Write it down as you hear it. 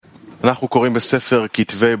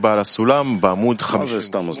Nós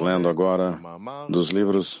estamos lendo agora dos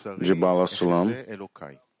livros de Baal HaSulam,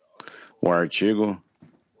 o artigo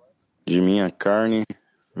De minha carne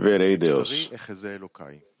verei Deus.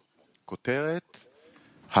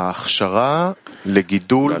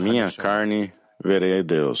 Da minha carne verei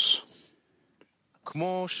Deus.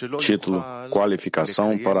 Título: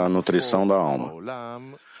 Qualificação para a nutrição da alma.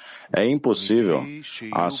 É impossível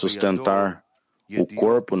sustentar o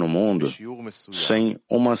corpo no mundo sem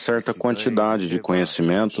uma certa quantidade de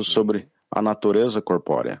conhecimento sobre a natureza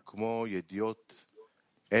corpórea.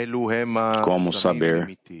 Como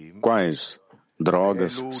saber quais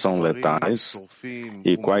drogas são letais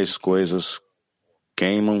e quais coisas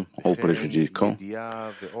queimam ou prejudicam,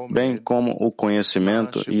 bem como o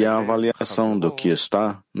conhecimento e a avaliação do que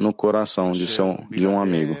está no coração de um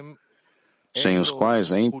amigo, sem os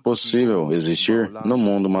quais é impossível existir no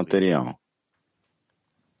mundo material.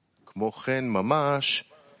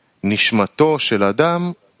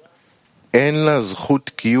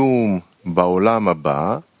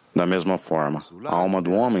 Da mesma forma, a alma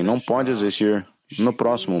do homem não pode existir no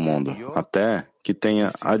próximo mundo, até que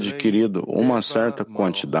tenha adquirido uma certa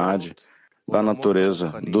quantidade da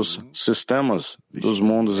natureza dos sistemas dos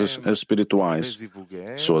mundos espirituais,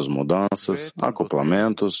 suas mudanças,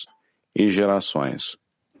 acoplamentos e gerações.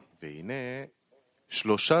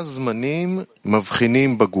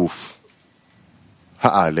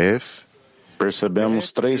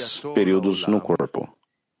 Percebemos 3 períodos no corpo.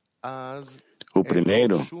 O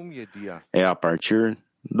primeiro é a partir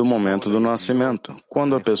do momento do nascimento,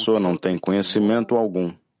 quando a pessoa não tem conhecimento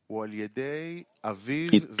algum.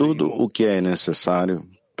 E tudo o que é necessário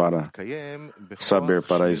para saber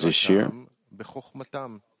para existir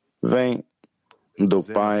vem do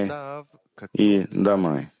pai e da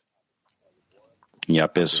mãe. E a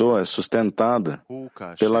pessoa é sustentada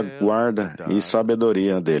pela guarda e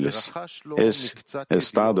sabedoria deles. Esse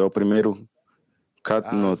estado é o primeiro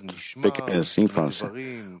Katnut, pequenez, infância.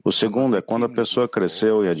 O segundo é quando a pessoa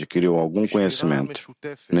cresceu e adquiriu algum conhecimento.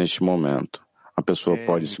 Neste momento, a pessoa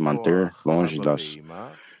pode se manter longe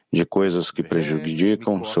de coisas que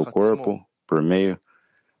prejudicam seu corpo por meio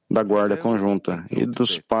da guarda conjunta e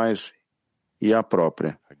dos pais e a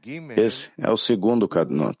própria. Esse é o segundo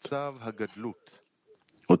Katnut.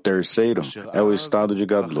 O terceiro é o estado de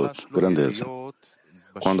Gadlut, grandeza,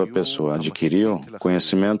 quando a pessoa adquiriu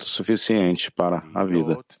conhecimento suficiente para a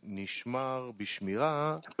vida,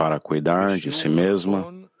 para cuidar de si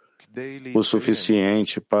mesma, o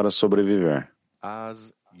suficiente para sobreviver.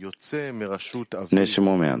 Nesse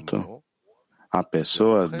momento, a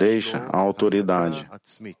pessoa deixa a autoridade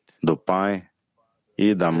do pai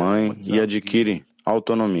e da mãe e adquire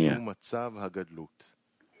autonomia.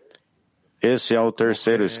 Esse é o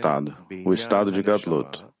terceiro estado, o estado de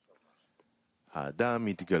Gadlut.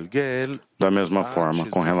 Da mesma forma,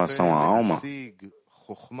 com relação à alma,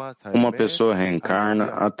 uma pessoa reencarna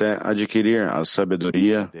até adquirir a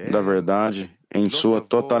sabedoria da verdade em sua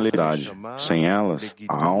totalidade. Sem elas,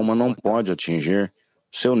 a alma não pode atingir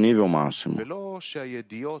seu nível máximo.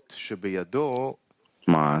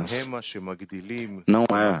 Mas não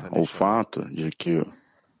é o fato de que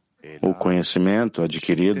o conhecimento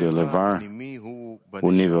adquirido elevar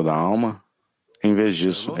o nível da alma. Em vez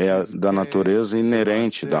disso, é da natureza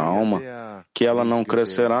inerente da alma que ela não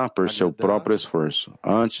crescerá por seu próprio esforço.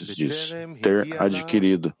 Antes disso, ter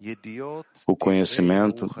adquirido o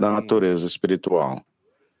conhecimento da natureza espiritual.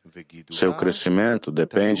 Seu crescimento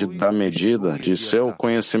depende da medida de seu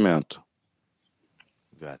conhecimento.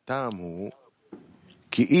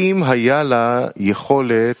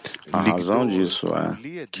 A razão disso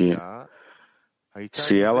é que,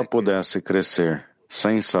 se ela pudesse crescer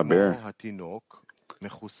sem saber,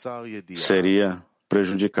 seria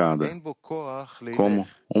prejudicada, como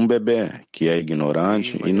um bebê que é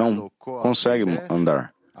ignorante e não consegue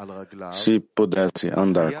andar. Se pudesse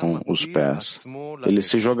andar com os pés, ele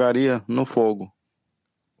se jogaria no fogo.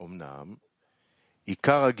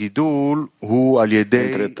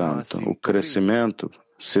 Entretanto, o crescimento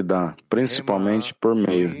se dá principalmente por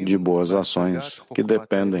meio de boas ações que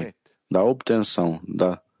dependem da obtenção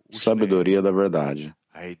da sabedoria da verdade.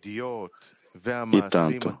 E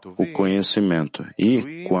tanto o conhecimento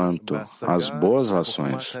e quanto as boas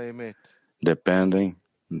ações dependem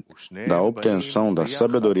da obtenção da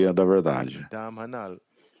sabedoria da verdade.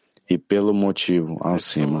 E pelo motivo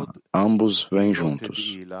acima, ambos vêm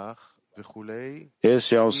juntos.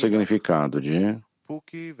 Esse é o significado de: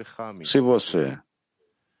 se você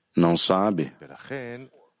não sabe,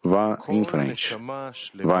 vá em frente.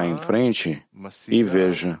 Vá em frente e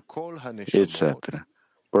veja, etc.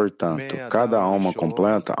 Portanto, cada alma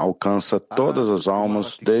completa alcança todas as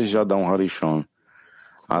almas desde Adão Harishon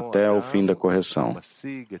até o fim da correção.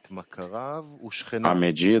 À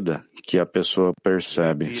medida que a pessoa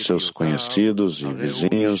percebe seus conhecidos e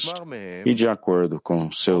vizinhos e, de acordo com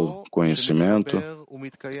seu conhecimento,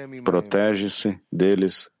 protege-se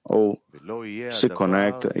deles ou se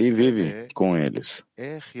conecta e vive com eles.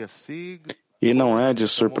 E não é de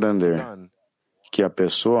surpreender que a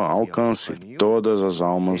pessoa alcance todas as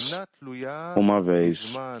almas, uma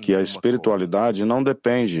vez que a espiritualidade não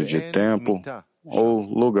depende de tempo ou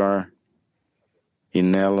lugar, e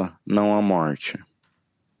nela não há morte.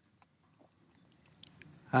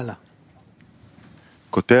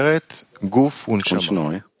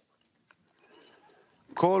 Continue.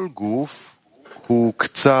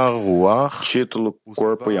 Título: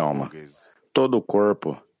 Corpo e Alma. Todo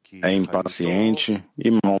corpo é impaciente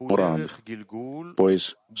e mal-humorado,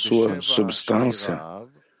 pois sua substância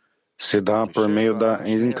se dá por meio das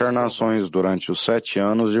encarnações durante os 7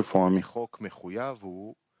 anos de fome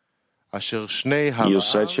e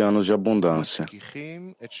os 7 anos de abundância.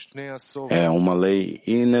 É uma lei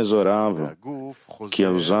inexorável que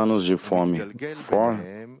os anos de fome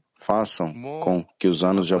façam com que os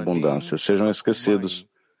anos de abundância sejam esquecidos,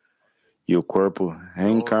 e o corpo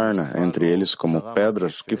reencarna entre eles como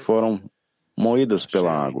pedras que foram moídas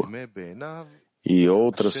pela água. E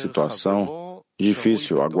outra situação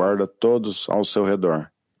difícil aguarda todos ao seu redor.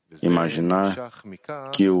 Imaginar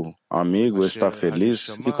que o amigo está feliz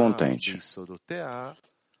e contente.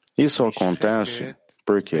 Isso acontece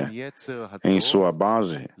porque, em sua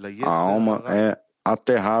base, a alma é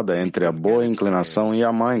aterrada entre a boa inclinação e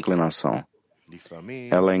a má inclinação.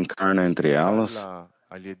 Ela encarna entre elas,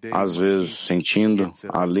 às vezes sentindo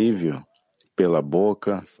alívio pela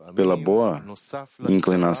boa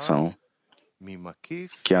inclinação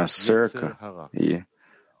que a cerca e,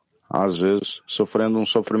 às vezes, sofrendo um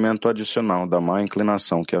sofrimento adicional da má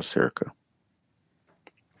inclinação que a cerca.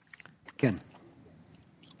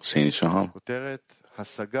 Sim, senhor.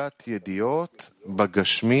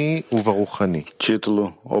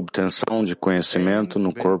 Título: Obtenção de conhecimento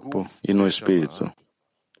no corpo e no espírito.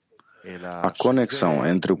 A conexão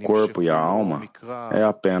entre o corpo e a alma é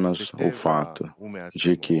apenas o fato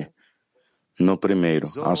de que, no primeiro,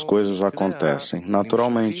 as coisas acontecem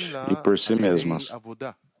naturalmente e por si mesmas.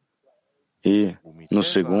 E, no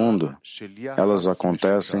segundo, elas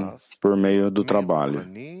acontecem por meio do trabalho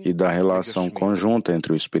e da relação conjunta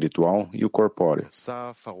entre o espiritual e o corpóreo.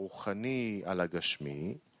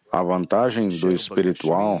 A vantagem do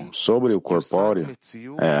espiritual sobre o corpóreo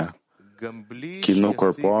é que no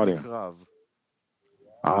corpóreo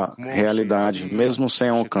a realidade, mesmo sem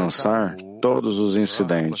alcançar todos os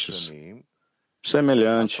incidentes,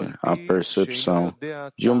 semelhante à percepção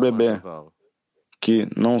de um bebê que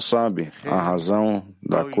não sabe a razão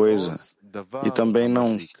da coisa e também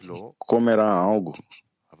não comerá algo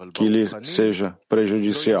que lhe seja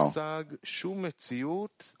prejudicial.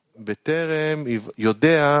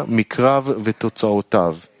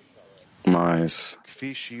 Mas,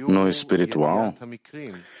 no espiritual,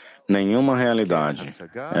 nenhuma realidade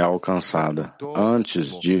é alcançada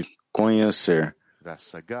antes de conhecer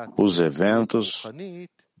os eventos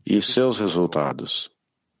e seus resultados.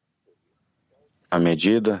 À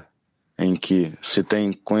medida em que se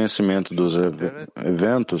tem conhecimento dos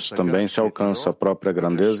eventos, também se alcança a própria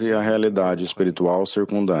grandeza e a realidade espiritual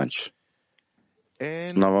circundante.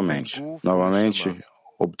 Novamente,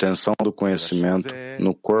 obtenção do conhecimento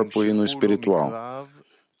no corpo e no espiritual.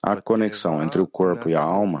 A conexão entre o corpo e a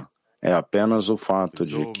alma é apenas o fato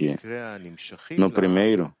de que, no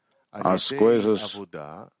primeiro, as coisas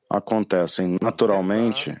acontecem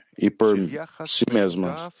naturalmente e por si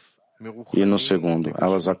mesmas, e no segundo,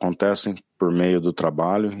 elas acontecem por meio do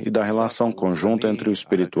trabalho e da relação conjunta entre o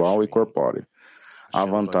espiritual e corpóreo. A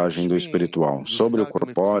vantagem do espiritual sobre o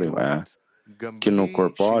corpóreo é que no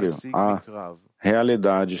corpóreo há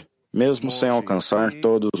realidade, mesmo sem alcançar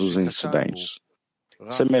todos os incidentes.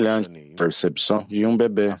 Semelhante à percepção de um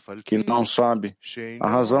bebê que não sabe a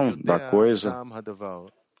razão da coisa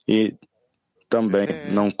e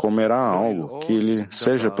também não comerá algo que lhe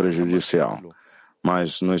seja prejudicial.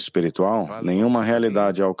 Mas no espiritual, nenhuma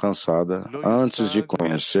realidade é alcançada antes de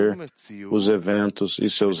conhecer os eventos e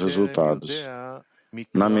seus resultados.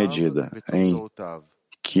 Na medida em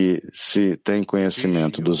que se tem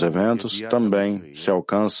conhecimento dos eventos, também se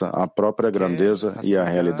alcança a própria grandeza e a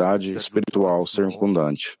realidade espiritual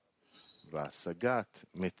circundante.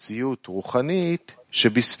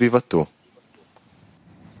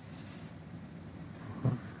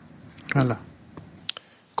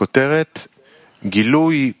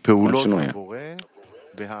 Continue.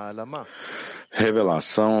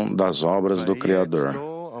 Revelação das obras do Criador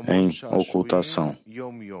em ocultação.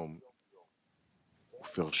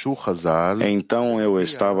 Então eu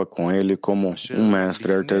estava com ele como um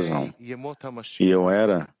mestre artesão, e eu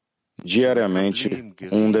era diariamente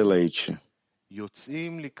um deleite.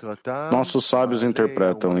 Nossos sábios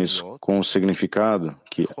interpretam isso com o significado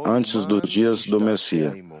que, antes dos dias do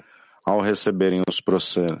Messias, ao receberem os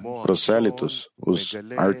prosélitos, os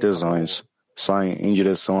artesãos saem em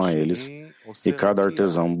direção a eles, e cada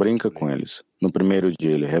artesão brinca com eles. No primeiro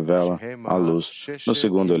dia ele revela a luz, no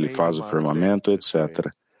segundo ele faz o firmamento,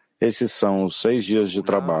 etc. Esses são os 6 dias de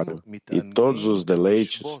trabalho, e todos os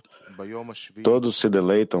deleites, todos se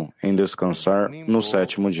deleitam em descansar no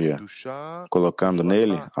 7º dia, colocando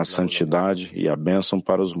nele a santidade e a bênção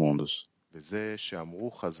para os mundos.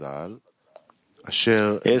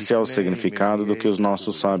 Esse é o significado do que os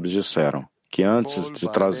nossos sábios disseram, que antes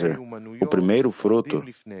de trazer o primeiro fruto,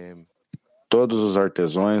 todos os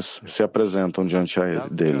artesãos se apresentam diante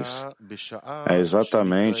deles. É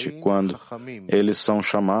exatamente quando eles são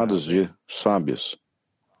chamados de sábios.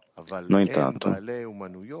 No entanto,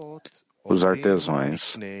 os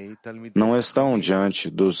artesãos não estão diante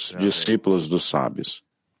dos discípulos dos sábios.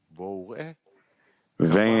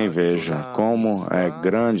 Venha e veja como é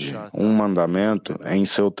grande um mandamento em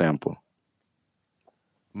seu tempo.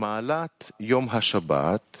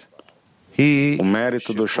 O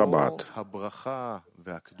mérito do Shabat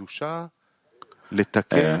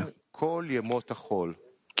é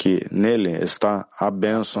que nele está a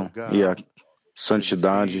bênção e a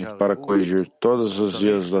santidade para corrigir todos os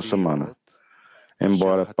dias da semana.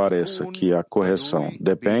 Embora pareça que a correção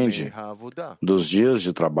depende dos dias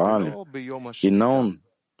de trabalho e não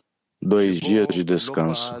 2 dias de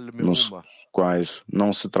descanso, nos quais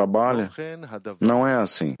não se trabalha, não é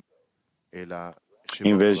assim.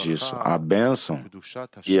 Em vez disso, a bênção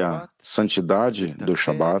e a santidade do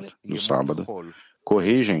Shabat, do sábado,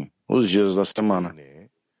 corrigem os dias da semana.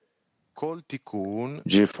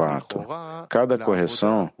 De fato, cada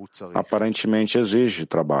correção aparentemente exige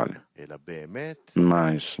trabalho.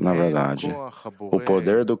 Mas, na verdade, o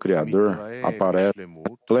poder do Criador aparece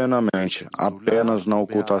plenamente apenas na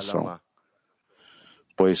ocultação.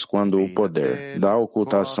 Pois quando o poder da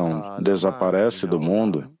ocultação desaparece do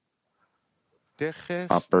mundo,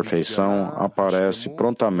 a perfeição aparece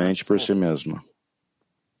prontamente por si mesma.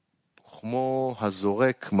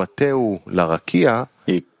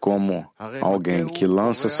 E como alguém que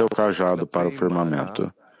lança seu cajado para o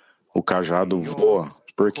firmamento, o cajado voa,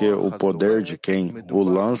 porque o poder de quem o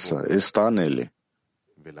lança está nele.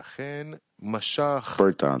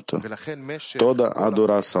 Portanto, toda a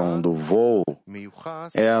duração do voo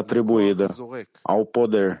é atribuída ao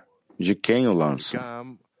poder de quem o lança.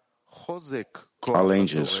 Além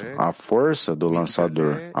disso, a força do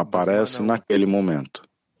lançador aparece naquele momento.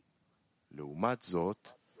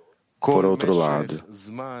 Por outro lado,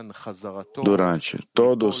 durante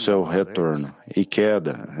todo o seu retorno e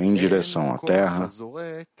queda em direção à Terra,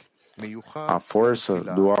 a força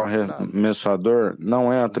do arremessador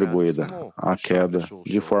não é atribuída à queda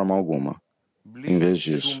de forma alguma. Em vez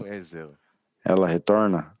disso, ela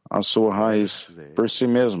retorna à sua raiz por si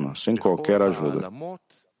mesma, sem qualquer ajuda.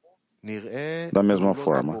 Da mesma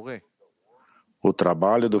forma, o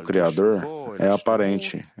trabalho do Criador é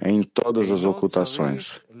aparente em todas as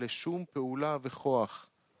ocultações.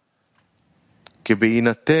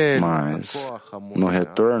 Mas, no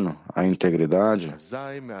retorno à integridade,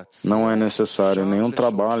 não é necessário nenhum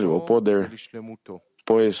trabalho ou poder,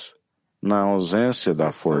 pois, na ausência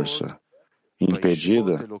da força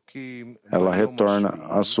impedida, ela retorna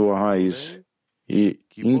à sua raiz e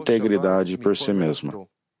integridade por si mesma.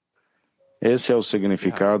 Esse é o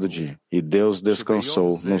significado de "E Deus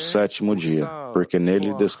descansou no 7º dia, porque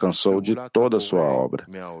nele descansou de toda a sua obra."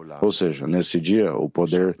 Ou seja, nesse dia, o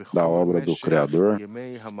poder da obra do Criador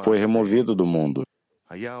foi removido do mundo,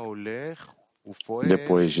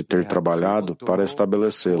 depois de ter trabalhado para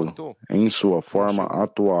estabelecê-lo em sua forma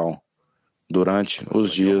atual, durante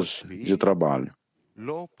os dias de trabalho.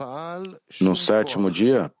 No 7º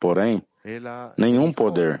dia, porém, nenhum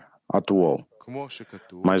poder atuou.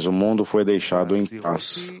 Mas o mundo foi deixado em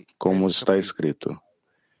paz, como está escrito.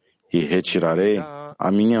 E retirarei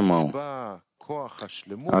a minha mão.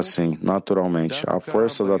 Assim, naturalmente, a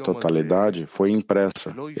força da totalidade foi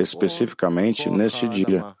impressa especificamente neste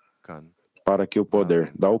dia, para que o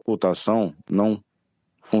poder da ocultação não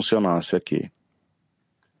funcionasse aqui.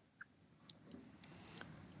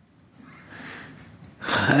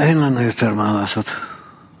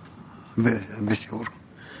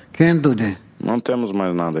 Não temos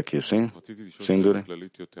mais nada aqui, sim? Sim, Duri?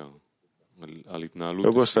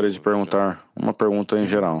 Eu gostaria de perguntar uma pergunta em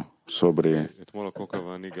geral sobre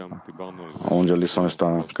onde a lição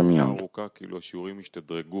está caminhando.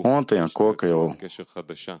 Ontem a Coca e eu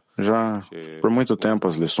já, por muito tempo,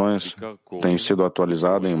 as lições têm sido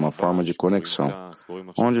atualizadas em uma forma de conexão,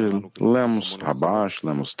 onde lemos Rabash,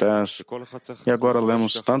 lemos Tess, e agora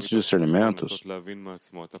lemos tantos discernimentos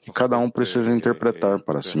que cada um precisa interpretar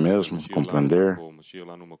para si mesmo, compreender,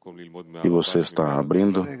 e você está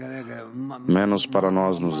abrindo menos para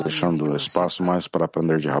nós, nos deixando espaço mais para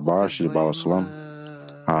aprender de Rabash, de Baal HaSulam.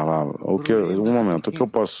 Um momento, o que eu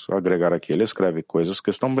posso agregar aqui? Ele escreve coisas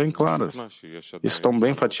que estão bem claras, estão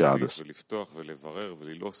bem fatiadas.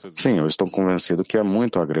 Sim, eu estou convencido que é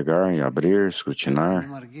muito agregar e abrir, escrutinar.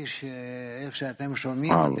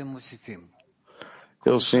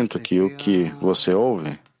 Eu sinto que o que você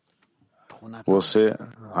ouve, você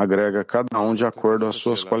agrega cada um de acordo às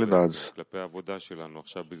suas qualidades.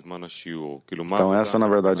 Então essa, na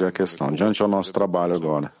verdade, é a questão. Diante ao nosso trabalho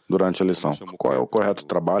agora, durante a lição, qual é o correto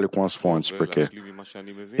trabalho com as fontes? Porque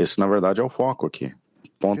esse, na verdade, é o foco aqui.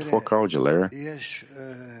 Ponto focal de ler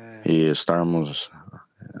e estarmos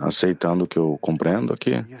aceitando o que eu compreendo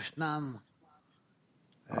aqui.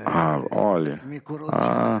 Olha,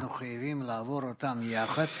 há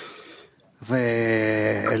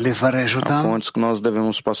fontes que nós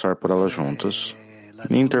devemos passar por elas juntas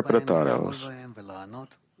e interpretar elas,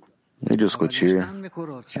 e discutir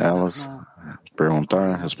elas,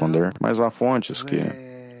 perguntar, responder, mas há fontes que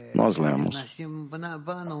nós lemos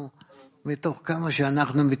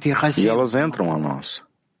e elas entram a nós,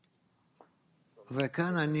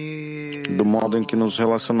 do modo em que nos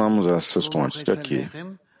relacionamos a essas fontes de aqui.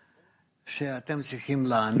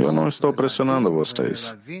 Eu não estou pressionando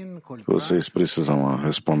vocês. Vocês precisam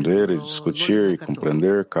responder e discutir e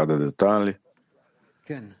compreender cada detalhe.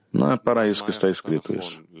 Não é para isso que está escrito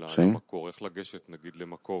isso. Sim?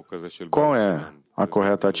 Qual é a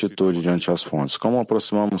correta atitude diante das fontes? Como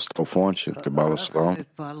aproximamos tal fonte de Baal HaSulam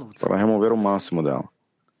para remover o máximo dela?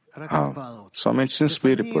 Somente se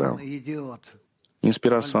inspire por ela.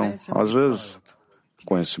 Inspiração. Às vezes,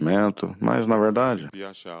 conhecimento, mas na verdade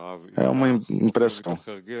é uma impressão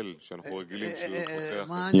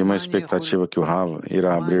e uma expectativa que o Rav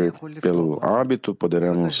irá abrir pelo hábito.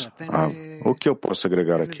 Poderemos o que eu posso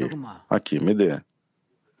agregar aqui, me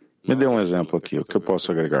dê um exemplo aqui, o que eu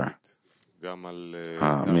posso agregar.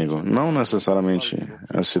 Amigo, não necessariamente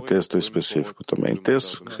esse texto específico, também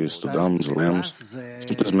textos que estudamos, lemos,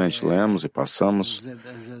 simplesmente lemos e passamos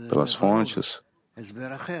pelas fontes.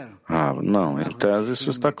 Não, em tese isso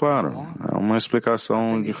está claro. É uma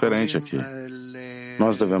explicação diferente aqui.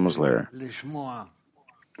 Nós devemos ler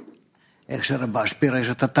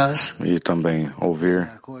e também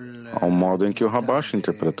ouvir ao modo em que o Rabash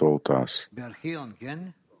interpretou o Taz.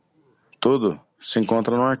 Tudo se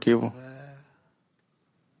encontra no arquivo.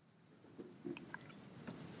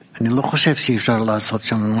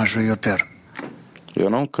 Eu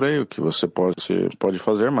não creio que você pode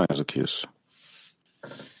fazer mais do que isso.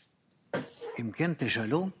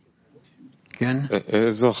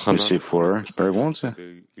 E se for, pergunte.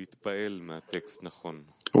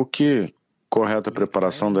 O que correta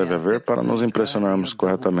preparação deve haver para nos impressionarmos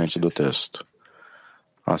corretamente do texto?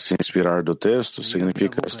 Se inspirar do texto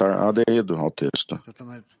significa estar aderido ao texto,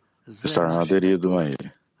 estar aderido a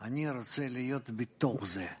ele.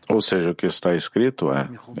 Ou seja, o que está escrito é: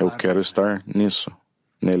 eu quero estar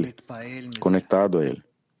nele, conectado a ele.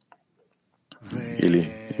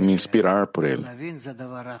 Me inspirar por ele.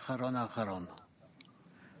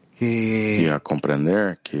 E a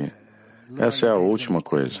compreender que essa é a última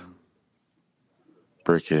coisa.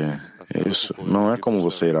 Porque isso não é como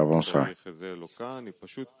você irá avançar.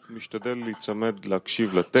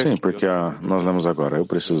 Sim, porque nós lemos agora, eu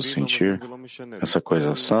preciso sentir essa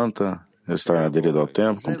coisa santa, estar aderido ao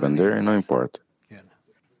tempo, compreender, não importa.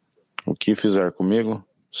 O que fizer comigo,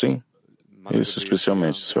 sim, isso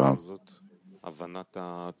especialmente, Senhor.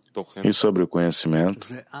 E sobre o conhecimento,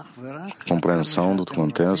 compreensão do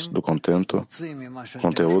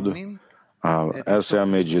conteúdo, essa é a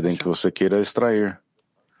medida em que você queira extrair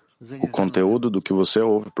o conteúdo do que você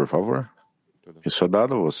ouve, por favor. Isso é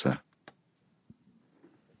dado a você.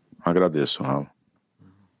 Agradeço, Raul.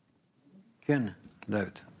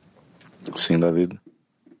 Sim, David.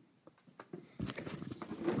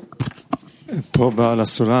 פה בעל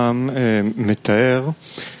הסולם מתאר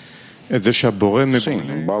Sim,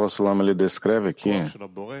 o Baal HaSulam, ele descreve aqui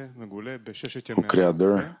o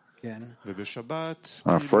Criador,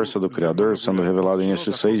 a força do Criador sendo revelada em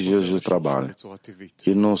esses 6 dias de trabalho.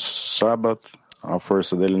 E no sábado, a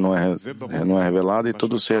força dele não é revelada e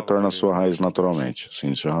tudo se retorna à sua raiz naturalmente.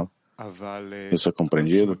 Sim, senhor. Isso é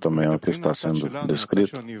compreendido também é o que está sendo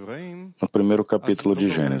descrito no primeiro capítulo de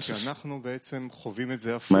Gênesis.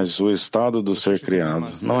 Mas o estado do ser criado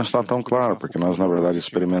não está tão claro, porque nós, na verdade,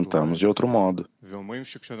 experimentamos de outro modo.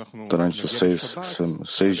 Durante os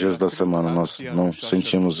seis dias da semana, nós não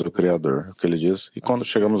sentimos o Criador, o que ele diz. E quando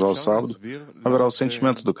chegamos ao sábado, haverá o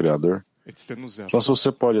sentimento do Criador. Então, se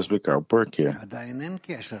você pode explicar o porquê,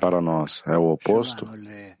 para nós é o oposto,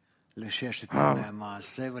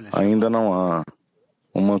 ainda não há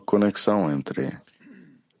uma conexão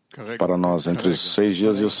para nós entre os 6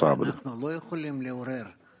 dias e o sábado.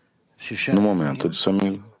 No momento, disse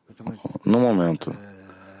amigo, no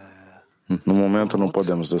momento não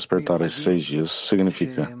podemos despertar esses 6 dias.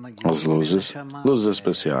 Significa as luzes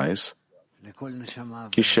especiais,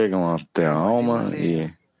 que chegam até a alma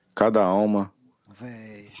e cada alma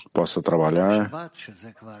possa trabalhar.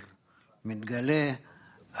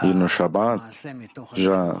 E no Shabat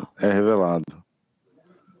já é revelado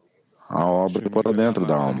a obra por dentro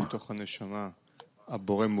da alma.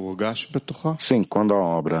 Sim, quando a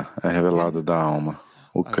obra é revelada da alma,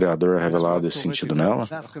 o Criador é revelado e sentido nela?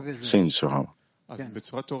 Sim, disse o Rav.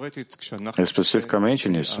 Especificamente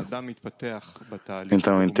nisso.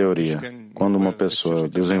 Então, em teoria, quando uma pessoa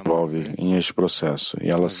desenvolve em este processo e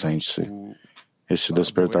ela sente-se esse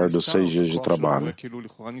despertar dos 6 dias de trabalho,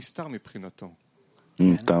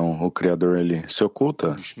 então o Criador ele se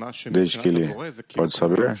oculta desde que ele pode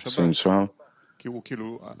saber? Sim, disse o Rav.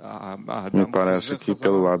 Me parece que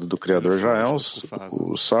pelo lado do Criador já é o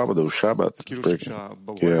sábado, o Shabat,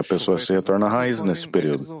 porque a pessoa se retorna à raiz nesse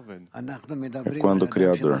período. E quando o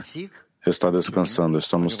Criador está descansando,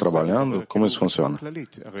 estamos trabalhando? Como isso funciona?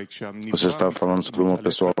 Você está falando sobre uma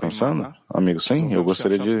pessoa alcançando? Amigo, sim, eu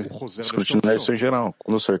gostaria de escrutinar isso em geral.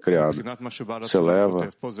 Quando o ser criado se eleva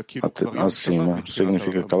acima,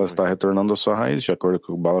 significa que ela está retornando à sua raiz, de acordo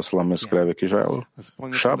com o que o Baal HaSulam escreve aqui, já é o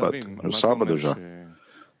Shabbat, o sábado já.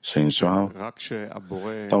 Sim, senhor.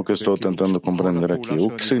 Então, o que eu estou tentando compreender aqui,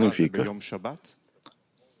 o que significa?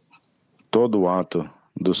 Todo o ato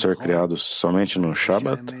do ser criado somente no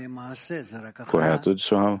Shabbat? Correto,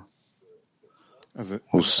 disse o Rav.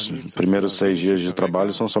 Os primeiros 6 dias de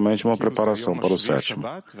trabalho são somente uma preparação para o sétimo.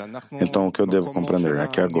 Então, o que eu devo compreender é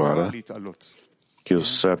que agora, que o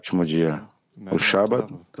sétimo dia, o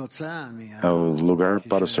Shabbat, é o lugar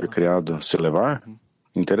para o ser criado se elevar?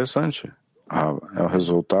 Interessante. É o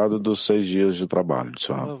resultado dos 6 dias de trabalho,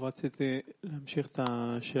 disse o Rav.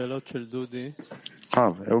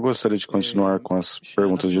 Eu gostaria de continuar com as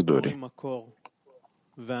perguntas de Dori.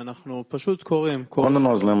 Quando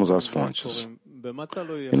nós lemos as fontes,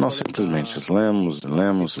 e nós simplesmente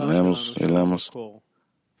lemos,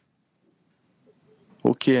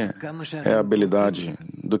 o que é a habilidade,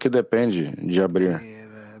 do que depende de abrir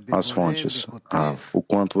as fontes? O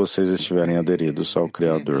quanto vocês estiverem aderidos ao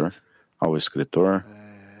Criador, ao escritor,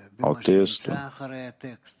 ao texto,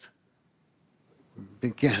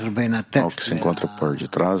 ao que se encontra por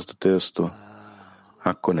detrás do texto,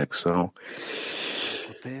 a conexão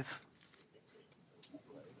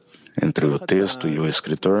entre o texto e o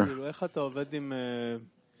escritor.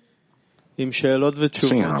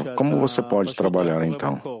 Sim, como você pode trabalhar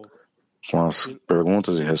então com as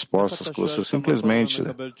perguntas e respostas que você simplesmente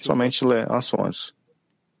somente lê as fontes?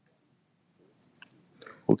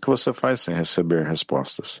 O que você faz sem receber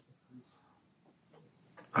respostas?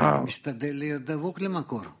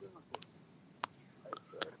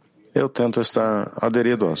 Eu tento estar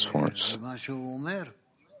aderido às fontes.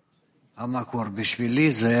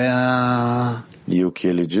 E o que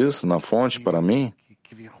ele diz na fonte para mim?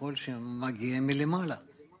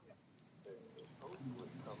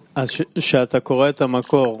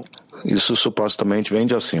 Isso supostamente vem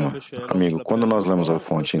de acima. Amigo, quando nós lemos a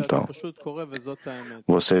fonte, então,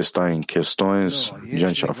 você está em questões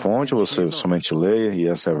diante da fonte, ou você somente lê e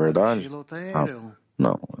essa é a verdade?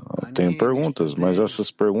 Não, eu tenho perguntas, mas essas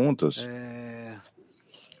perguntas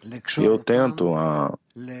eu tento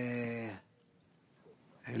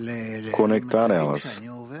conectar elas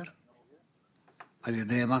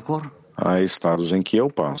a estados em que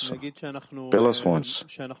eu passo pelas fontes.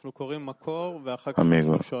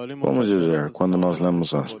 Amigo, vamos dizer, quando nós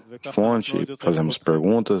lemos a fonte, fazemos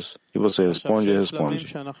perguntas e você responde e responde.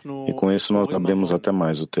 E com isso nós abrimos até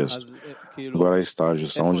mais o texto. Agora há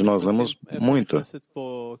estágios onde nós lemos muito.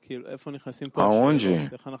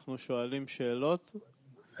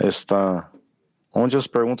 Onde as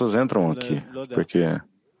perguntas entram aqui? Porque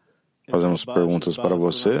fazemos perguntas para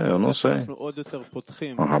você, eu não sei.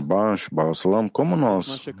 Rabash, Baal HaSulam, como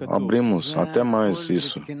nós abrimos até mais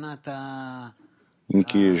isso em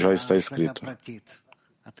que já está escrito?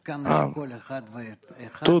 Rav,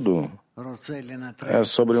 tudo é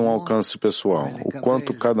sobre um alcance pessoal. O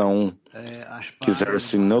quanto cada um quiser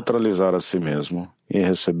se neutralizar a si mesmo e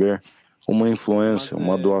receber uma influência,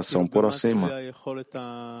 uma doação por acima.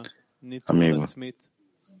 Amigo,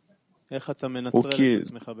 o que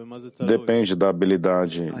depende da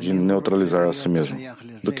habilidade de neutralizar a si mesmo?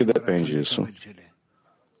 Do que depende isso?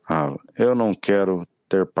 Eu não quero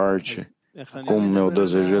ter parte como meu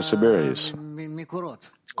desejo de receber isso.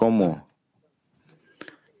 Como?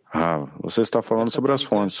 Você está falando sobre as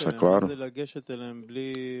fontes, é claro.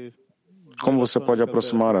 Como você pode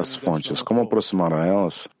aproximar as fontes? Como aproximar a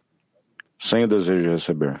elas sem o desejo de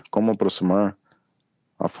receber? Como aproximar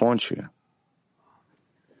a fonte?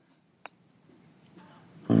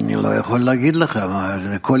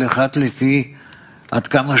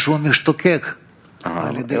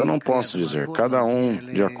 Eu não posso dizer. Cada um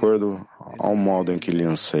de acordo ao modo em que lhe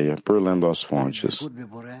anseia, por lendo as fontes,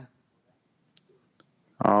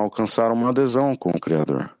 a alcançar uma adesão com o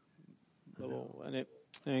Criador.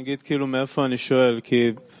 Eu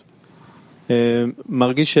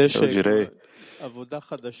direi,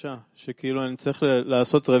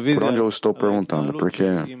 por onde eu estou perguntando, porque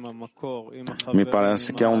me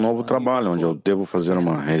parece que é um novo trabalho, onde eu devo fazer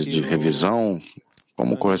uma revisão,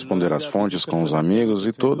 como corresponder às fontes com os amigos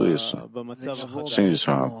e tudo isso. Sim, disse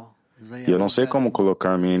Rav. E eu não sei como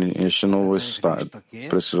colocar-me neste novo estado,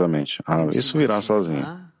 precisamente. Isso virá sozinho.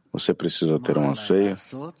 Você precisa ter um anseio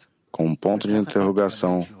com um ponto de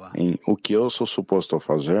interrogação em o que eu sou suposto a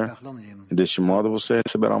fazer, e deste modo você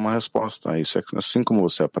receberá uma resposta. Isso é assim como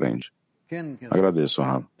você aprende. Agradeço,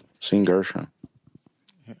 Rav. Sim, Gershon.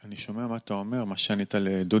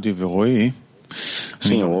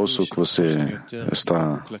 Sim, eu ouço o que você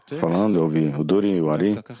está falando, eu ouvi o Duri e o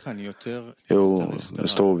Ari. Eu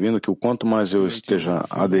estou ouvindo que o quanto mais eu esteja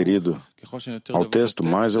aderido ao texto,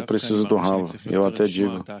 mais eu preciso do Rav. Eu até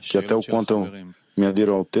digo que até o quanto eu me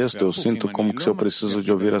adiro ao texto, eu sinto como que se eu preciso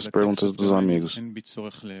de ouvir as perguntas dos amigos.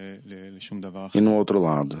 E no outro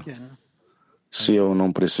lado, se eu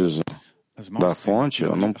não preciso da fonte,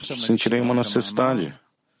 eu não sentirei uma necessidade.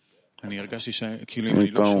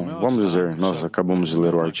 Então, vamos dizer, nós acabamos de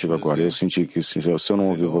ler o artigo agora. Eu senti que se eu não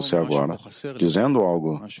ouvir você agora dizendo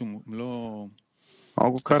algo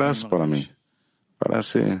carece para mim.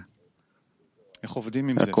 Parece... É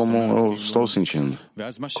como eu estou sentindo.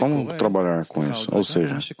 Como trabalhar com isso? Ou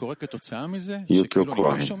seja, e o que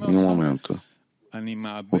ocorre em um momento?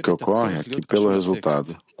 O que ocorre é que, pelo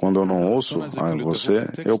resultado, quando eu não ouço a você,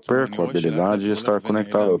 eu perco a habilidade de estar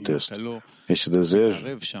conectado ao texto. Este desejo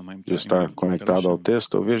de estar conectado ao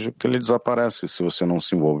texto, eu vejo que ele desaparece se você não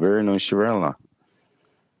se envolver e não estiver lá.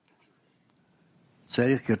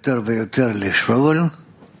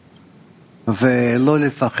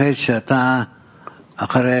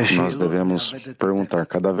 Nós devemos perguntar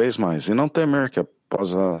cada vez mais e não temer que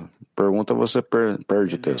após a pergunta você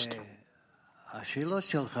perde o texto.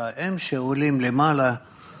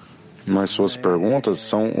 Mas suas perguntas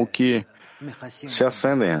são o que se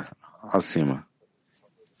acendem acima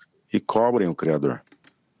e cobrem o Criador.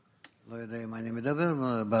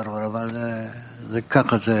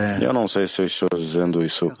 Eu não sei se eu estou dizendo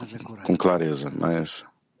isso com clareza, mas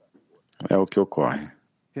é o que ocorre.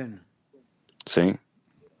 Sim.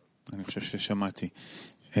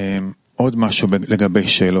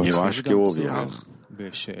 Eu acho que eu ouvi algo.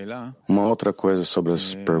 Uma outra coisa sobre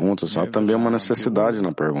as perguntas, há também uma necessidade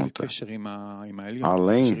na pergunta.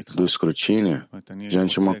 Além do escrutínio,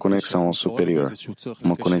 diante de uma conexão ao superior,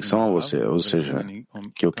 uma conexão a você, ou seja,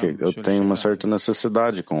 que eu tenho uma certa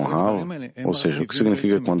necessidade com o Rav, ou seja, o que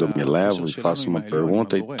significa quando eu me levo e faço uma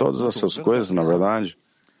pergunta, e todas essas coisas, na verdade,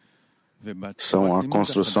 são a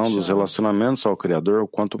construção dos relacionamentos ao Criador, o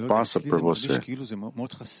quanto passa por você.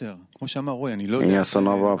 Em essa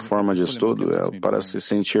nova forma de estudo, parece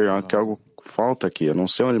sentir que algo falta aqui. Eu não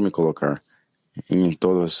sei onde me colocar em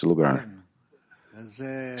todo esse lugar.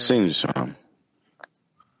 Sim, senhor.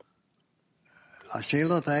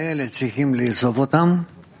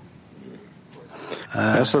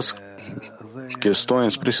 Essas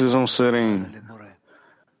questões precisam serem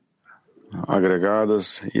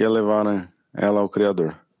agregadas e elevarem ela ao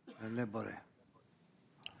Criador.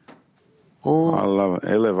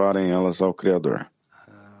 Elevarem elas ao Criador.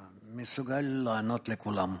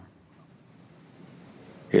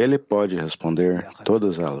 Ele pode responder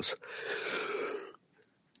todas elas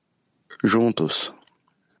juntos.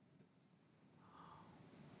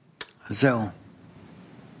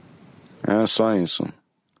 É só isso.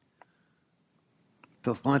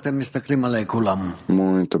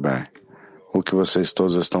 Muito bem. O que vocês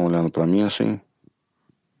todos estão olhando para mim assim?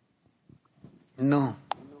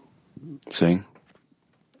 Sim.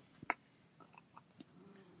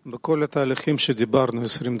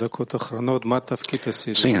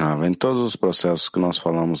 Sim, Rav, em todos os processos que nós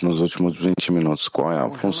falamos nos últimos 20 minutos, qual é a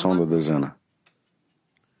função da dezena?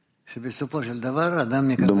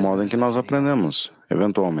 Do modo em que nós aprendemos,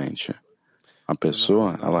 eventualmente. A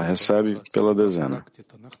pessoa, ela recebe pela dezena.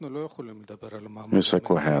 Isso é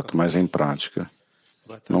correto, mas em prática,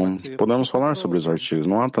 não podemos falar sobre os artigos,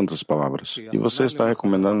 não há tantas palavras. E você está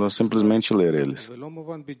recomendando simplesmente ler eles.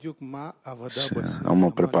 É uma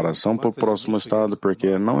preparação para o próximo estado,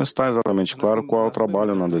 porque não está exatamente claro qual é o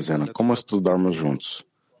trabalho na dezena, como estudarmos juntos.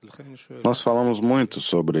 Nós falamos muito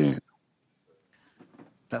sobre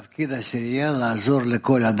o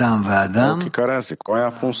que carece, qual é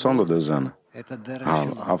a função da dezena.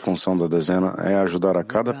 A função da dezena é ajudar a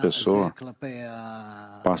cada pessoa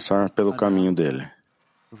a passar pelo caminho dele,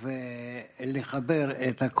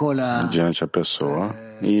 diante a pessoa,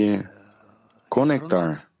 e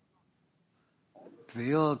conectar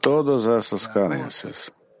todas essas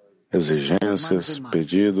carências, exigências,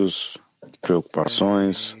 pedidos,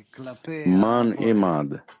 preocupações, man e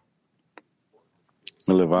mad,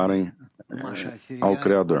 me levarem ao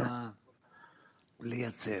Criador.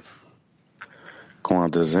 Com a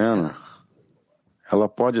dezena, ela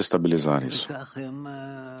pode estabilizar isso.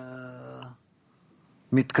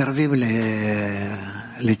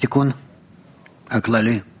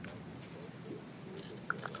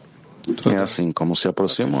 É assim como se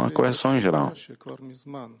aproximam a correção em geral.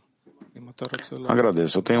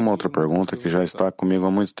 Agradeço. Eu tenho uma outra pergunta que já está comigo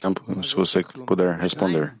há muito tempo, se você puder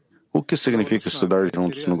responder. O que significa estudar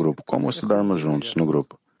juntos no grupo? Como estudarmos juntos no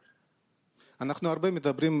grupo?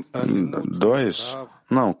 2?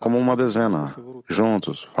 Não, como uma dezena.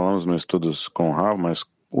 Juntos. Falamos no estudos com o Rav, mas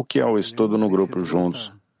o que é o estudo no grupo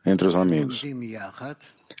juntos, entre os amigos?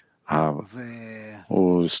 Rav,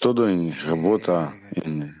 o estudo em rebuta,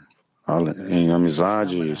 em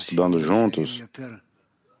amizade, estudando juntos,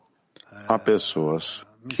 há pessoas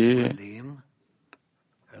que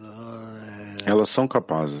elas são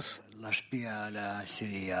capazes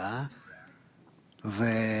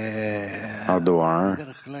a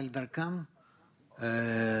doar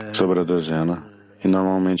sobre a dezena, e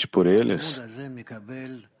normalmente por eles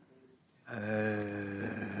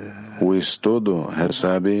o estudo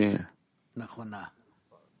recebe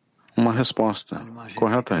uma resposta,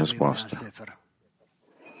 correta resposta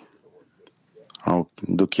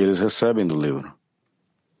do que eles recebem do livro.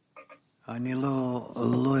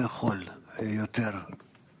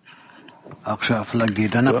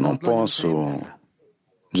 Eu não posso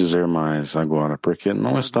dizer mais agora, porque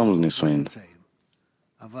não estamos nisso ainda.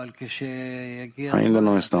 Ainda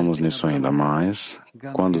não estamos nisso ainda, mas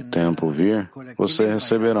quando o tempo vir, vocês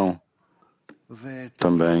receberão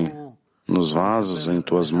também nos vasos em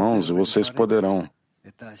tuas mãos, e vocês poderão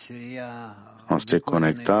a se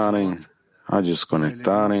conectarem, a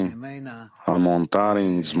desconectarem, a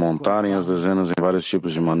montarem, desmontarem as dezenas em vários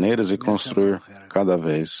tipos de maneiras e construir cada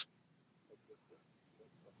vez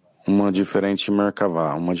uma diferente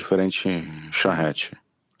Merkavá, uma diferente charrete.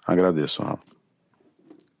 Agradeço, Rav.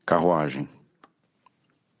 Carruagem.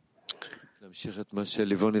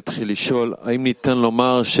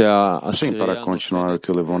 Sim, para continuar o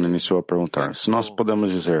que o Levon iniciou a perguntar, se nós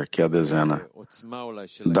podemos dizer que a dezena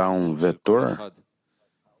dá um vetor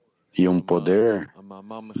e um poder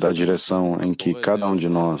da direção em que cada um de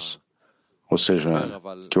nós, ou seja,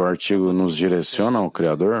 que o artigo nos direciona ao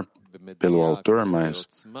Criador pelo autor, mas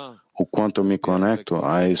o quanto eu me conecto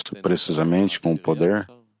a isso precisamente com o poder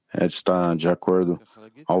está de acordo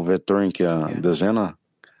ao vetor em que a dezena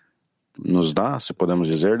nos dá, se podemos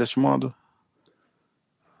dizer deste modo?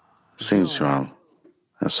 Sim, senhor.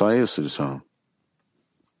 É só isso, senhor.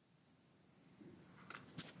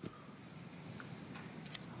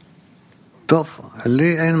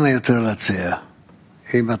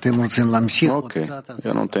 Ok,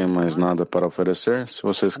 eu não tenho mais nada para oferecer. Se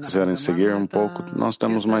vocês quiserem seguir um pouco, nós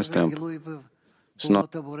temos mais tempo. Se nós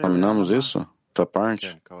terminamos isso, essa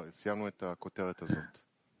parte,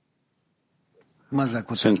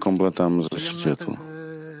 sim, completamos esse título.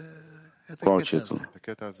 Qual título?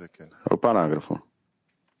 O parágrafo.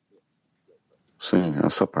 Sim,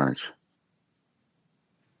 essa parte.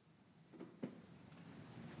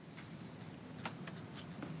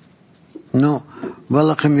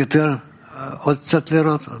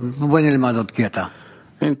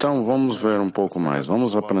 Então, vamos ver um pouco mais.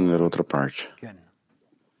 Vamos aprender outra parte.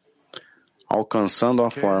 Alcançando a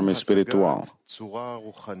forma espiritual.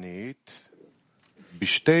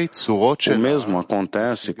 O mesmo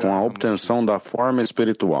acontece com a obtenção da forma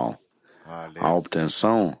espiritual. A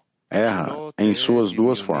obtenção erra em suas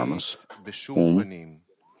duas formas.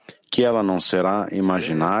 Que ela não será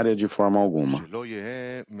imaginária de forma alguma.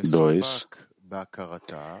 2.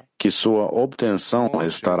 Que sua obtenção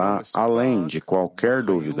estará além de qualquer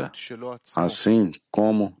dúvida, assim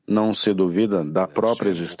como não se duvida da própria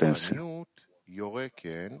existência.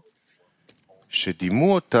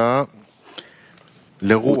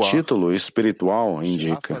 O título espiritual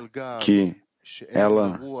indica que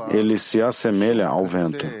ele se assemelha ao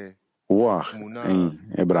vento, ruach em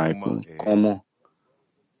hebraico, como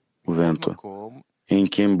o vento, em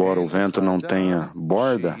que, embora o vento não tenha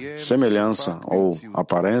borda, semelhança ou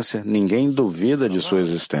aparência, ninguém duvida de sua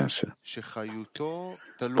existência,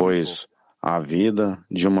 pois a vida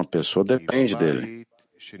de uma pessoa depende dele.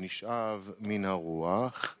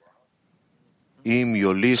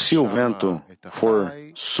 Se o vento for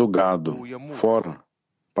sugado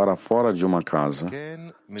para fora de uma casa,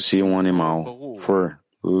 se um animal for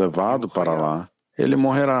levado para lá, ele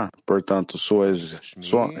morrerá. Portanto, sua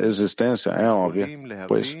existência é óbvia,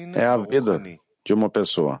 pois é a vida de uma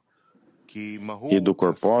pessoa. E do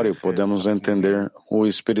corpóreo podemos entender o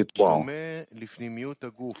espiritual.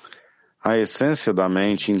 A essência da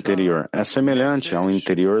mente interior é semelhante ao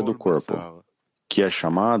interior do corpo, que é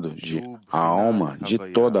chamado de a alma de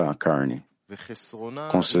toda a carne,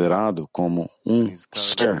 considerado como um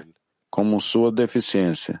ser, como sua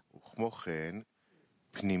deficiência.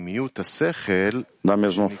 Da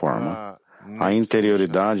mesma forma, a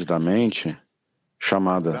interioridade da mente,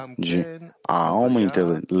 chamada de a alma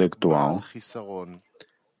intelectual,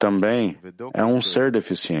 também é um ser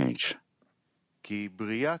deficiente.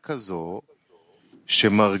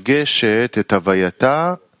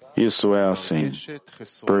 Isso é assim,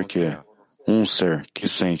 porque um ser que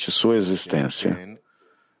sente sua existência,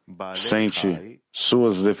 sente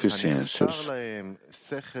suas deficiências.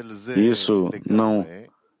 Isso não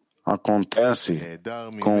acontece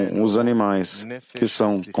com os animais, que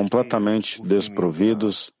são completamente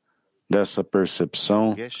desprovidos dessa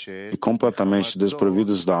percepção e completamente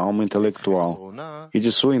desprovidos da alma intelectual e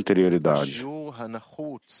de sua interioridade.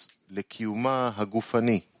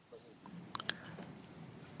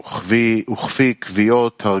 וכפי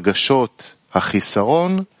קביעות הרגשות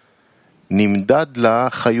החיסרון נמדד לה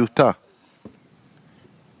חיותה.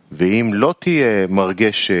 ואם לא תהיה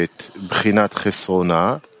מרגשת בחינת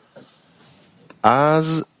חסרונה,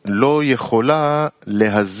 אז לא יכולה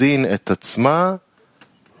להזין את עצמה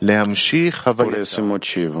להמשיך הווייתה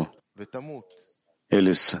ותמות.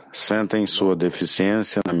 Eles sentem sua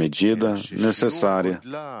deficiência na medida necessária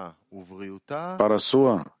para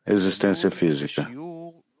sua existência física.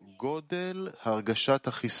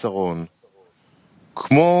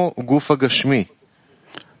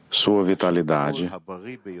 Sua vitalidade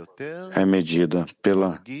é medida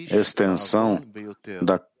pela extensão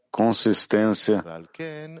da consistência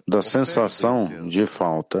da sensação de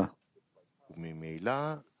falta.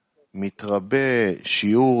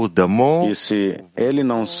 E se ele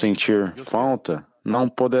não sentir falta, não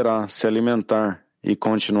poderá se alimentar e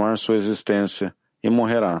continuar sua existência e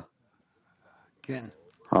morrerá.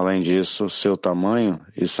 Além disso, seu tamanho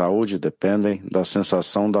e saúde dependem da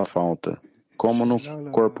sensação da falta, como no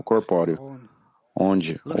corpo corpóreo,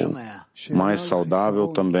 onde o mais saudável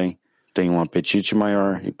também tem um apetite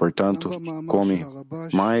maior e, portanto, come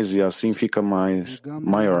mais e assim fica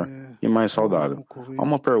maior e mais saudável. Há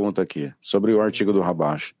uma pergunta aqui sobre o artigo do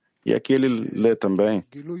Rabash. E aqui ele lê também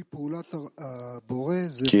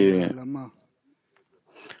que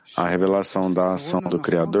a revelação da ação do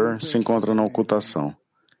Criador se encontra na ocultação,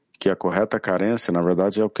 que a correta carência, na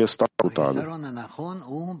verdade, é o que está ocultado.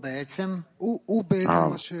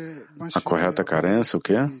 A correta carência, o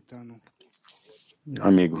quê?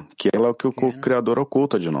 Amigo, que ela é o que o Criador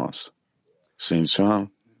oculta de nós. Sim, senhor.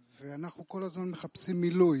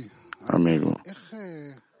 Amigo,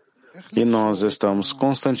 e nós estamos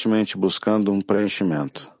constantemente buscando um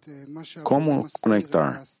preenchimento. Como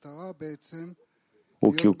conectar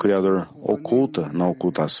o que o Criador oculta na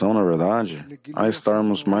ocultação, na verdade, a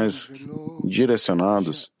estarmos mais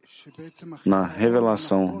direcionados na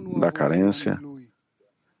revelação da carência?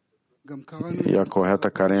 E a correta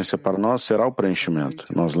carência para nós será o preenchimento.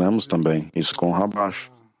 Nós lemos também isso com o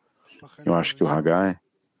Rabash. Eu acho que o Haggai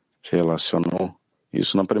se relacionou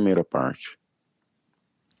isso na primeira parte.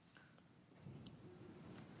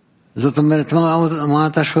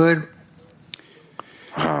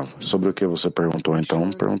 Sobre o que você perguntou,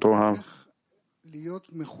 então? Perguntou Rav.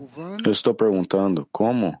 Eu estou perguntando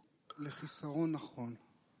como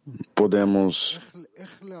podemos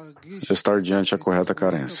estar diante da correta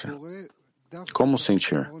carência. Como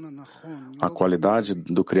sentir a qualidade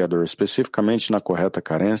do Criador especificamente na correta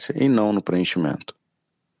carência e não no preenchimento?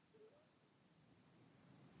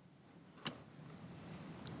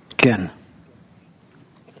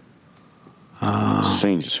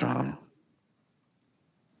 Sim, disse o Rama.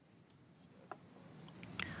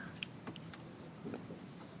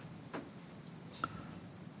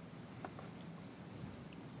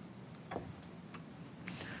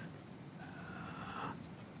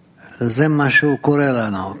 É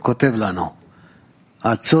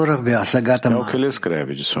o que ele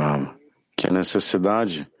escreve, disse o Rama, que a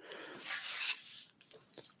necessidade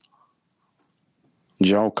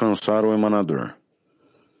de alcançar o emanador.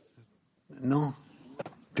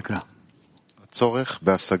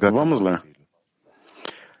 Vamos ler.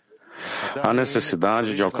 A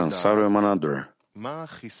necessidade de alcançar o emanador.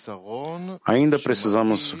 Ainda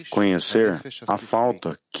precisamos conhecer a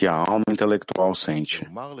falta que a alma intelectual sente.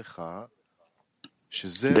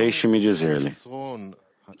 Deixe-me dizer-lhe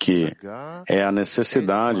que é a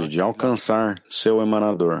necessidade de alcançar seu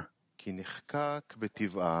emanador,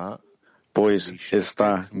 pois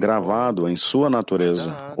está gravado em sua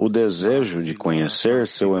natureza o desejo de conhecer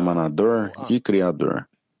seu emanador e Criador.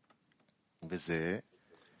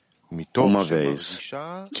 Uma vez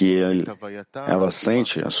que ela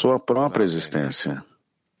sente a sua própria existência,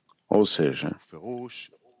 ou seja,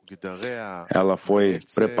 ela foi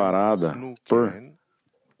preparada por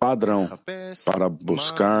padrão para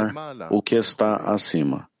buscar o que está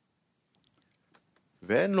acima.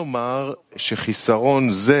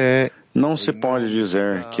 Não se pode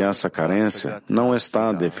dizer que essa carência não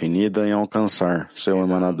está definida em alcançar seu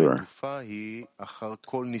emanador,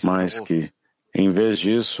 mas que, em vez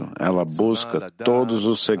disso, ela busca todos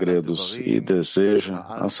os segredos e deseja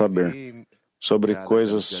a saber sobre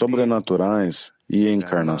coisas sobrenaturais e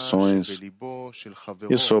encarnações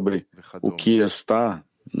e sobre o que está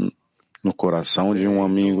no coração de um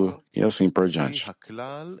amigo e assim por diante.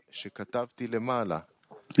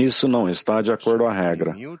 Isso não está de acordo à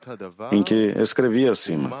regra em que escrevi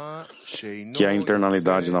acima, que a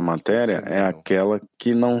internalidade da matéria é aquela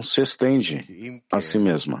que não se estende a si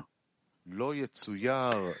mesma.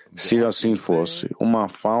 Se assim fosse, uma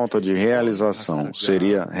falta de realização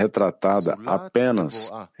seria retratada apenas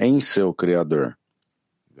em seu Criador.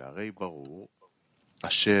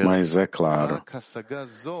 Mas é claro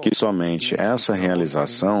que somente essa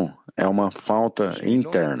realização é uma falta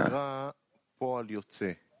interna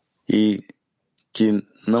e que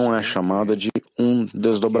não é chamada de um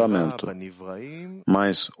desdobramento,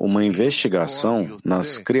 mas uma investigação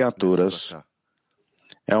nas criaturas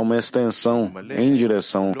é uma extensão em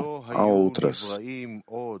direção a outras,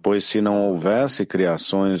 pois se não houvesse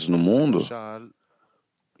criações no mundo,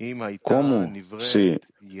 como se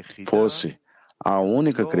fosse a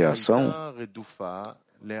única criação,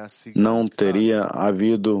 não teria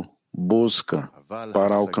havido busca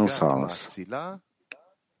para alcançá-las.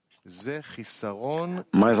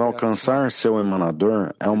 Mas alcançar seu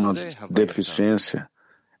emanador é uma deficiência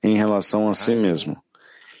em relação a si mesmo,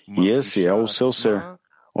 e esse é o seu ser.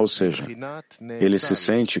 Ou seja, ele se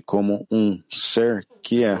sente como um ser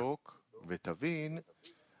que é.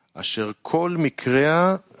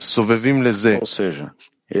 Ou seja,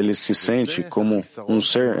 ele se sente como um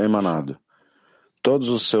ser emanado. Todos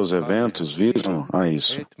os seus eventos visam a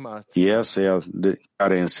isso. E essa é a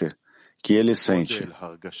carência que ele sente,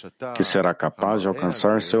 que será capaz de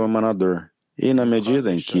alcançar seu emanador. E na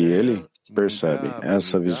medida em que ele percebe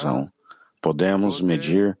essa visão, podemos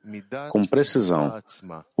medir com precisão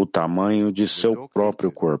o tamanho de seu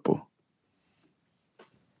próprio corpo.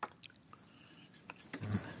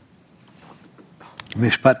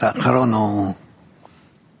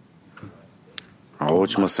 A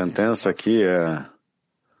última sentença aqui é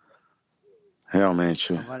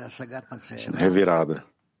realmente revirada.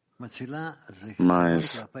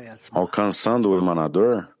 Mas alcançando o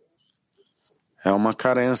emanador é uma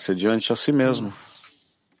carência diante a si mesmo.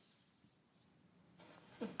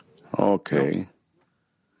 Ok.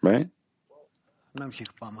 Bem?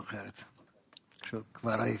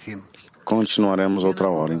 Continuaremos outra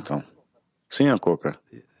hora, então. Sim, Akoka.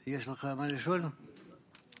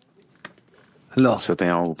 Você tem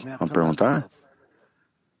algo a perguntar?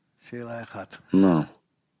 Não.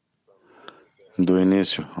 Do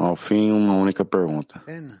início ao fim, uma única pergunta.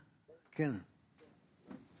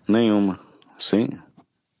 Nenhuma. Sim?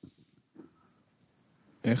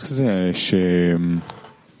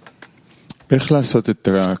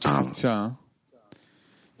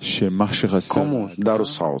 Como dar o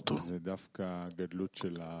salto?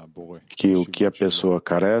 Que o que a pessoa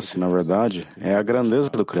carece, na verdade, é a grandeza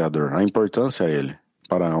do Criador, a importância a ele,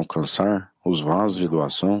 para alcançar os vasos de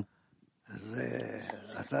doação?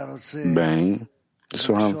 Bem,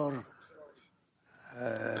 isso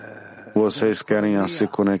vocês querem se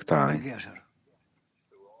conectarem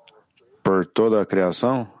por toda a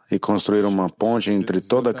criação e construir uma ponte entre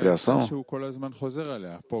toda a criação?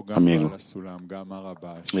 Amigo,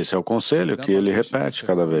 esse é o conselho que ele repete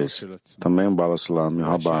cada vez. Também o Baal HaSulam e o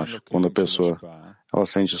Rabash, quando a pessoa ela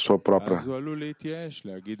sente sua própria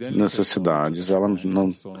necessidades,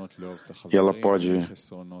 e ela pode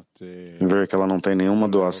ver que ela não tem nenhuma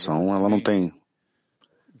doação, ela não tem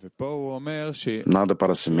nada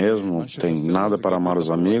para si mesmo, tem nada para amar os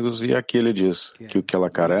amigos, e aqui ele diz que o que ela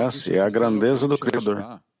carece é a grandeza do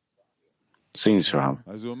Criador. Sim, Senhor.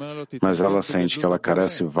 Mas ela sente que ela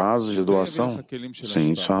carece vasos de doação?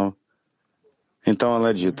 Sim, Senhor. Então ela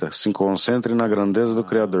é dita, se concentre na grandeza do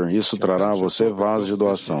Criador. Isso trará a você vasos de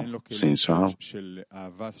doação. Sim, Senhor.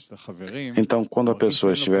 Então, quando a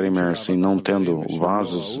pessoa estiver imersa em não tendo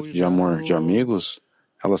vasos de amor de amigos,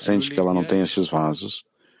 ela sente que ela não tem esses vasos.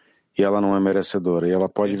 E ela não é merecedora, e ela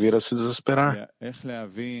pode vir a se desesperar.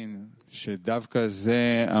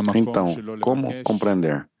 Então, como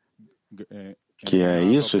compreender que é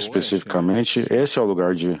isso especificamente? Esse é o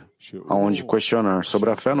lugar onde questionar sobre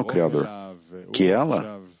a fé no Criador. Que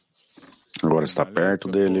ela agora está perto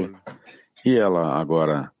dele, e ela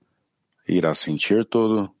agora irá sentir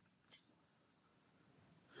tudo.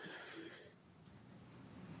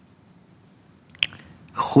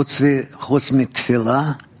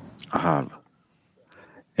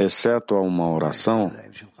 Exceto a uma oração,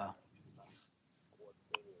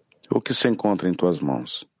 o que se encontra em tuas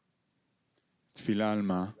mãos?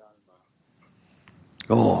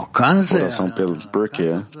 Oração por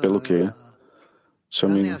quê? Pelo quê? Seu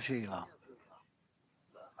amigo.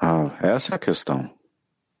 Essa é a questão.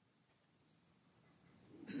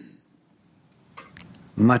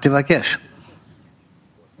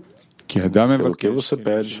 Pelo que você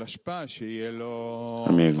pede,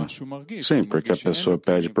 amigo? Sim, porque a pessoa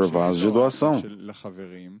pede por vasos de doação.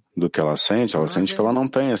 Do que ela sente que ela não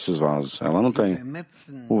tem esses vasos. Ela não tem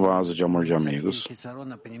o vaso de amor de amigos.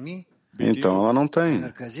 Então ela não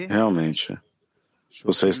tem, realmente.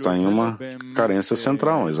 Você está em uma carência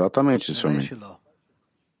central, exatamente, seu amigo.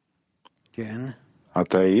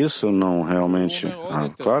 Até isso não realmente...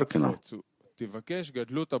 claro que não.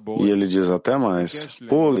 E ele diz até mais,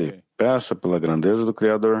 pule, peça pela grandeza do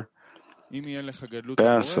Criador.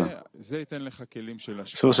 Peça.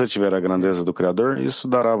 Se você tiver a grandeza do Criador, isso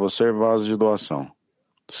dará a você vasos de doação.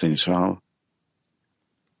 Sim, senhor.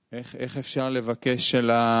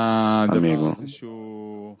 Amigo,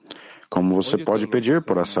 como você pode pedir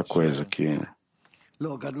por essa coisa que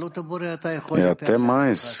é até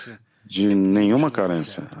mais de nenhuma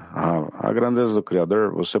carência? A grandeza do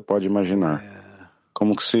Criador, você pode imaginar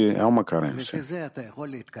como que se é uma carência.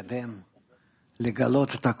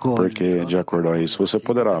 Porque, de acordo a isso, você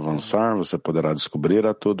poderá avançar, você poderá descobrir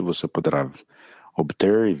a tudo, você poderá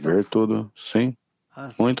obter e ver tudo. Sim,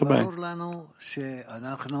 muito bem.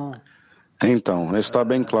 Então, está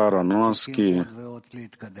bem claro a nós que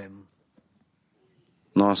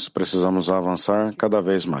nós precisamos avançar cada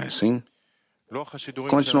vez mais, sim?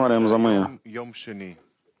 Continuaremos amanhã.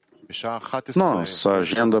 Nossa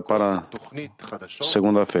agenda para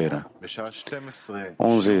segunda-feira.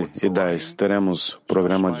 11h10 teremos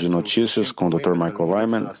programa de notícias com o Dr. Michael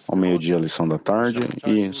Lyman, ao meio-dia a lição da tarde,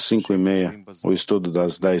 e 5h30 o estudo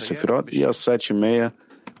das 10 Sefirot, e às 7h30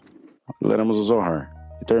 leremos o Zohar.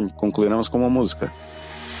 E concluiremos com uma música.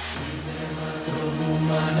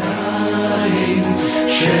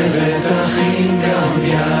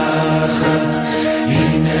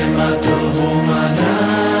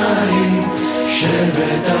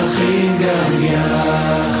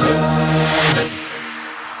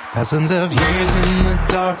 Thousands of years in the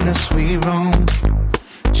darkness we roam,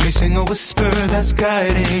 chasing a whisper that's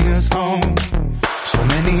guiding us home. So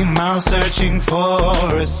many miles searching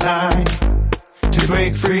for a sign to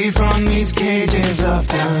break free from these cages of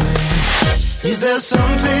time. Is there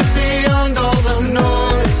some place beyond all the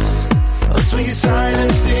noise, a sweet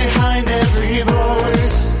silence behind